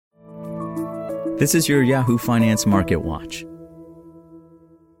This is your Yahoo Finance Market Watch.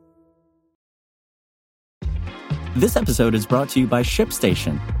 This episode is brought to you by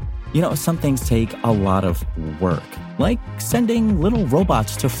ShipStation. You know, some things take a lot of work, like sending little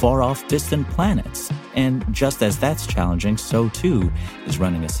robots to far-off distant planets. And just as that's challenging, so too is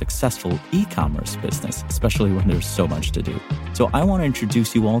running a successful e-commerce business, especially when there's so much to do. So I want to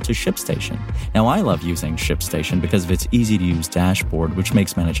introduce you all to ShipStation. Now, I love using ShipStation because of its easy-to-use dashboard, which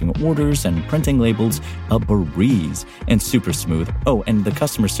makes managing orders and printing labels a breeze and super smooth. Oh, and the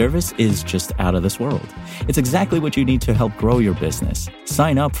customer service is just out of this world. It's exactly what you need to help grow your business.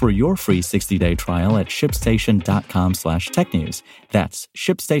 Sign up for your free 60-day trial at shipstation.com/technews. That's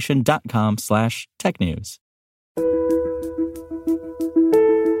shipstation.com/technews.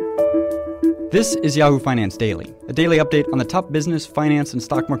 This is Yahoo Finance Daily, a daily update on the top business, finance, and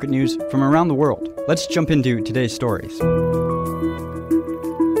stock market news from around the world. Let's jump into today's stories.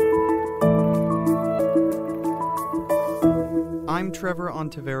 I'm Trevor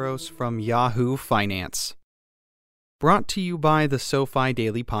Ontiveros from Yahoo Finance. Brought to you by the SoFi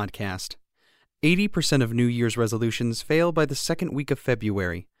Daily Podcast. 80% of New Year's resolutions fail by the second week of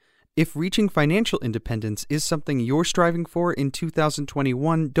February. If reaching financial independence is something you're striving for in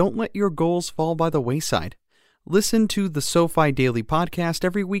 2021, don't let your goals fall by the wayside. Listen to the SoFi Daily Podcast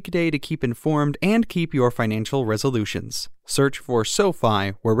every weekday to keep informed and keep your financial resolutions. Search for SoFi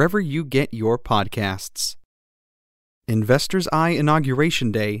wherever you get your podcasts. Investors' Eye Inauguration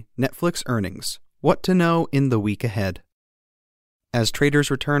Day, Netflix earnings. What to know in the week ahead. As traders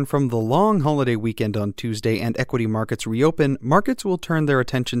return from the long holiday weekend on Tuesday and equity markets reopen, markets will turn their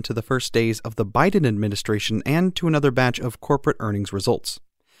attention to the first days of the Biden administration and to another batch of corporate earnings results.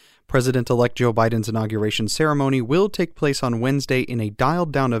 President-elect Joe Biden's inauguration ceremony will take place on Wednesday in a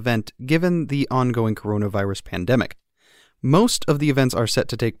dialed-down event given the ongoing coronavirus pandemic. Most of the events are set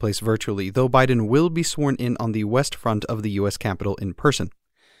to take place virtually, though Biden will be sworn in on the west front of the U.S. Capitol in person.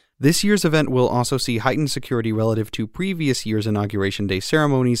 This year's event will also see heightened security relative to previous year's Inauguration Day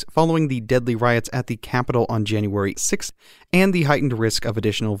ceremonies following the deadly riots at the Capitol on January 6th and the heightened risk of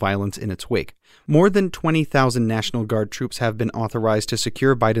additional violence in its wake. More than 20,000 National Guard troops have been authorized to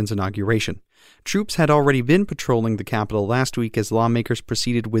secure Biden's inauguration. Troops had already been patrolling the Capitol last week as lawmakers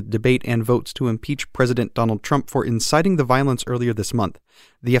proceeded with debate and votes to impeach President Donald Trump for inciting the violence earlier this month.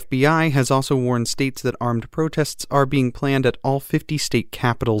 The FBI has also warned states that armed protests are being planned at all 50 state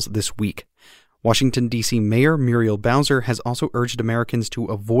capitals this week. Washington, D.C. Mayor Muriel Bowser has also urged Americans to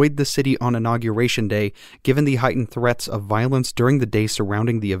avoid the city on Inauguration Day, given the heightened threats of violence during the day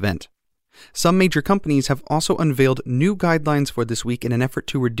surrounding the event. Some major companies have also unveiled new guidelines for this week in an effort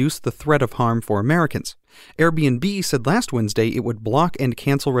to reduce the threat of harm for Americans. Airbnb said last Wednesday it would block and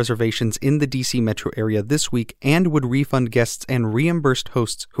cancel reservations in the D.C. metro area this week and would refund guests and reimburse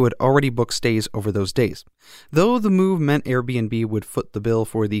hosts who had already booked stays over those days. Though the move meant Airbnb would foot the bill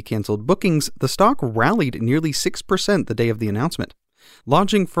for the canceled bookings, the stock rallied nearly 6% the day of the announcement.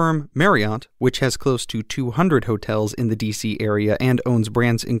 Lodging firm Marriott, which has close to 200 hotels in the D.C. area and owns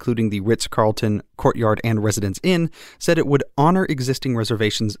brands including the Ritz-Carlton, Courtyard, and Residence Inn, said it would honor existing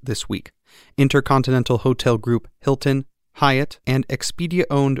reservations this week. Intercontinental Hotel Group Hilton, Hyatt, and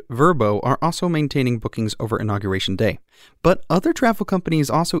Expedia-owned Vrbo are also maintaining bookings over Inauguration Day. But other travel companies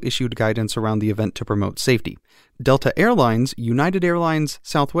also issued guidance around the event to promote safety. Delta Airlines, United Airlines,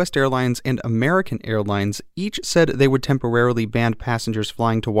 Southwest Airlines, and American Airlines each said they would temporarily ban passengers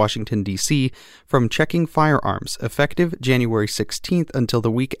flying to Washington, D.C. from checking firearms, effective January 16th until the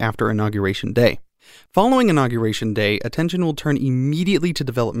week after Inauguration Day. Following Inauguration Day, attention will turn immediately to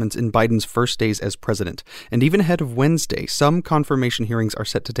developments in Biden's first days as president. And even ahead of Wednesday, some confirmation hearings are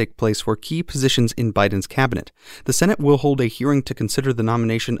set to take place for key positions in Biden's cabinet. The Senate will hold a hearing to consider the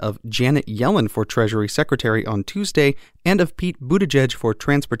nomination of Janet Yellen for Treasury Secretary on Tuesday and of Pete Buttigieg for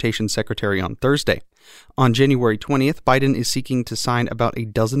Transportation Secretary on Thursday. On January 20th, Biden is seeking to sign about a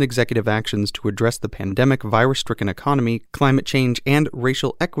dozen executive actions to address the pandemic, virus-stricken economy, climate change, and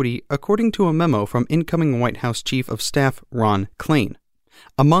racial equity, according to a memo from incoming White House Chief of Staff Ron Klain.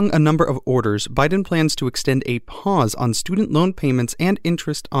 Among a number of orders, Biden plans to extend a pause on student loan payments and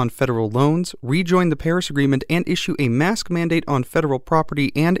interest on federal loans, rejoin the Paris Agreement, and issue a mask mandate on federal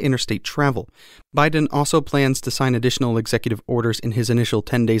property and interstate travel. Biden also plans to sign additional executive orders in his initial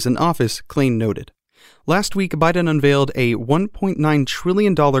 10 days in office, Klain noted. Last week, Biden unveiled a $1.9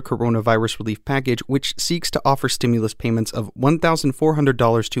 trillion coronavirus relief package, which seeks to offer stimulus payments of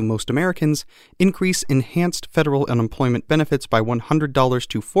 $1,400 to most Americans, increase enhanced federal unemployment benefits by $100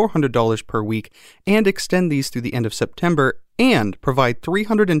 to $400 per week, and extend these through the end of September, and provide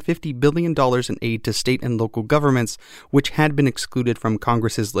 $350 billion in aid to state and local governments, which had been excluded from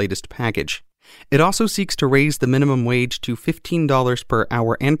Congress's latest package. It also seeks to raise the minimum wage to $15 per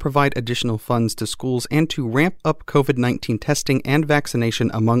hour and provide additional funds to schools and to ramp up COVID-19 testing and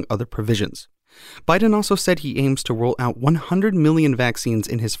vaccination, among other provisions. Biden also said he aims to roll out 100 million vaccines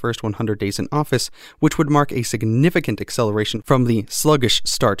in his first 100 days in office, which would mark a significant acceleration from the sluggish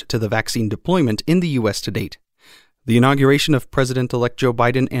start to the vaccine deployment in the U.S. to date. The inauguration of President-elect Joe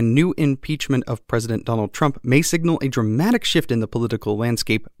Biden and new impeachment of President Donald Trump may signal a dramatic shift in the political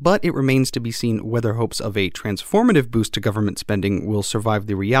landscape, but it remains to be seen whether hopes of a transformative boost to government spending will survive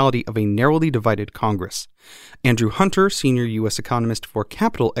the reality of a narrowly divided Congress. Andrew Hunter, senior U.S. economist for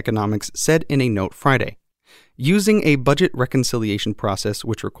Capital Economics, said in a note Friday, "Using a budget reconciliation process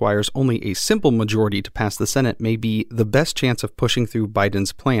which requires only a simple majority to pass the Senate may be the best chance of pushing through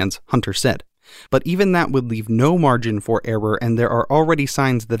Biden's plans," Hunter said. But even that would leave no margin for error, and there are already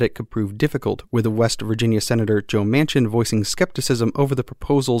signs that it could prove difficult, with West Virginia Senator Joe Manchin voicing skepticism over the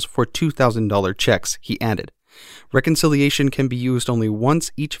proposals for $2,000 checks, he added. Reconciliation can be used only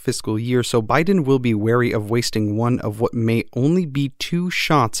once each fiscal year, so Biden will be wary of wasting one of what may only be 2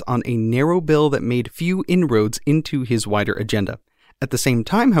 shots on a narrow bill that made few inroads into his wider agenda. At the same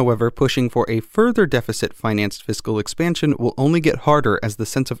time, however, pushing for a further deficit-financed fiscal expansion will only get harder as the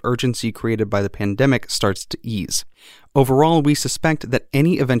sense of urgency created by the pandemic starts to ease. Overall, we suspect that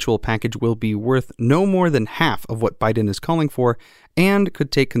any eventual package will be worth no more than half of what Biden is calling for and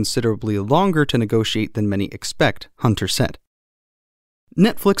could take considerably longer to negotiate than many expect, Hunter said.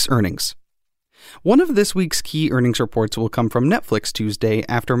 Netflix earnings. One of this week's key earnings reports will come from Netflix Tuesday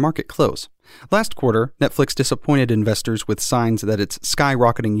after market close. Last quarter, Netflix disappointed investors with signs that its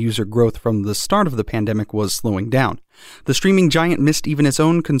skyrocketing user growth from the start of the pandemic was slowing down. The streaming giant missed even its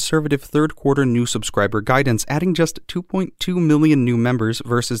own conservative third-quarter new subscriber guidance, adding just 2.2 million new members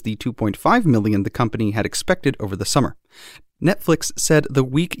versus the 2.5 million the company had expected over the summer. Netflix said the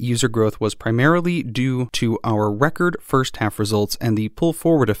weak user growth was primarily due to our record first-half results and the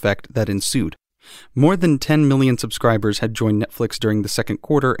pull-forward effect that ensued. More than 10 million subscribers had joined Netflix during the second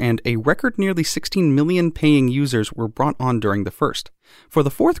quarter, and a record nearly 16 million paying users were brought on during the first. For the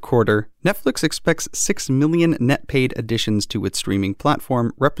fourth quarter, Netflix expects 6 million net paid additions to its streaming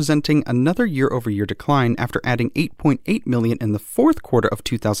platform, representing another year-over-year decline after adding 8.8 million in the fourth quarter of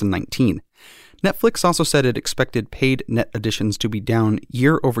 2019. Netflix also said it expected paid net additions to be down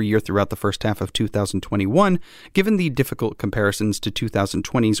year-over-year throughout the first half of 2021, given the difficult comparisons to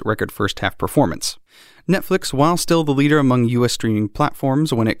 2020's record first-half performance. Netflix, while still the leader among U.S. streaming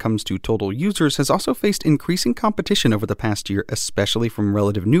platforms when it comes to total users, has also faced increasing competition over the past year, especially from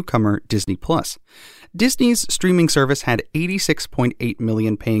relative newcomer Disney+. Disney's streaming service had 86.8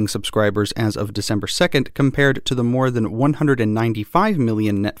 million paying subscribers as of December 2nd, compared to the more than 195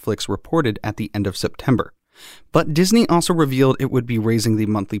 million Netflix reported at the end of September. But Disney also revealed it would be raising the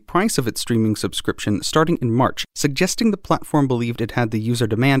monthly price of its streaming subscription starting in March, suggesting the platform believed it had the user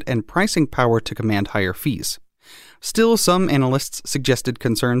demand and pricing power to command higher fees. Still, some analysts suggested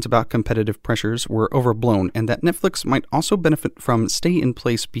concerns about competitive pressures were overblown and that Netflix might also benefit from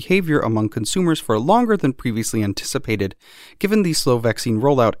stay-in-place behavior among consumers for longer than previously anticipated, given the slow vaccine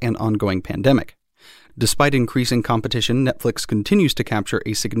rollout and ongoing pandemic. Despite increasing competition, Netflix continues to capture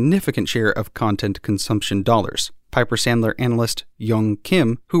a significant share of content consumption dollars. Piper Sandler analyst Young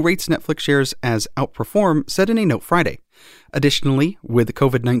Kim, who rates Netflix shares as outperform, said in a note Friday. Additionally, with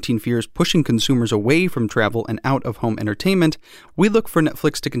COVID-19 fears pushing consumers away from travel and out-of-home entertainment, we look for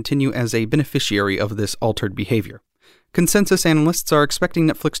Netflix to continue as a beneficiary of this altered behavior. Consensus analysts are expecting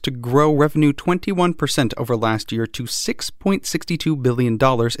Netflix to grow revenue 21% over last year to $6.62 billion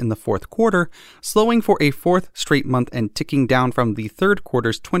in the fourth quarter, slowing for a fourth straight month and ticking down from the third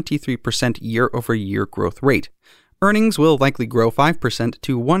quarter's 23% year-over-year growth rate. Earnings will likely grow 5%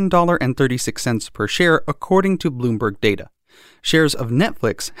 to $1.36 per share, according to Bloomberg data. Shares of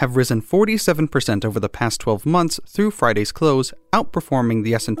Netflix have risen 47% over the past 12 months through Friday's close, outperforming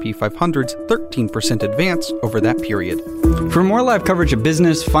the S&P 500's 13% advance over that period. For more live coverage of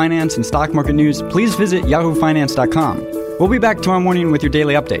business, finance, and stock market news, please visit yahoofinance.com. We'll be back tomorrow morning with your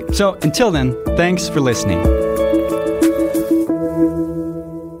daily update. So until then, thanks for listening.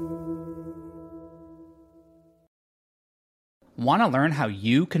 Want to learn how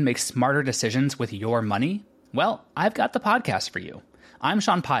you can make smarter decisions with your money? Well, I've got the podcast for you. I'm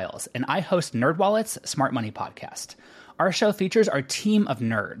Sean Piles, and I host NerdWallet's Smart Money Podcast. Our show features our team of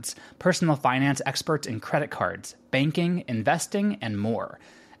nerds, personal finance experts in credit cards, banking, investing, and more.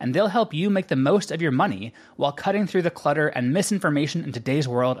 And they'll help you make the most of your money while cutting through the clutter and misinformation in today's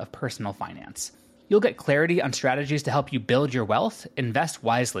world of personal finance. You'll get clarity on strategies to help you build your wealth, invest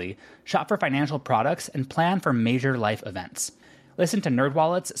wisely, shop for financial products, and plan for major life events. Listen to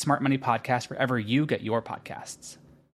NerdWallet's Smart Money Podcast wherever you get your podcasts.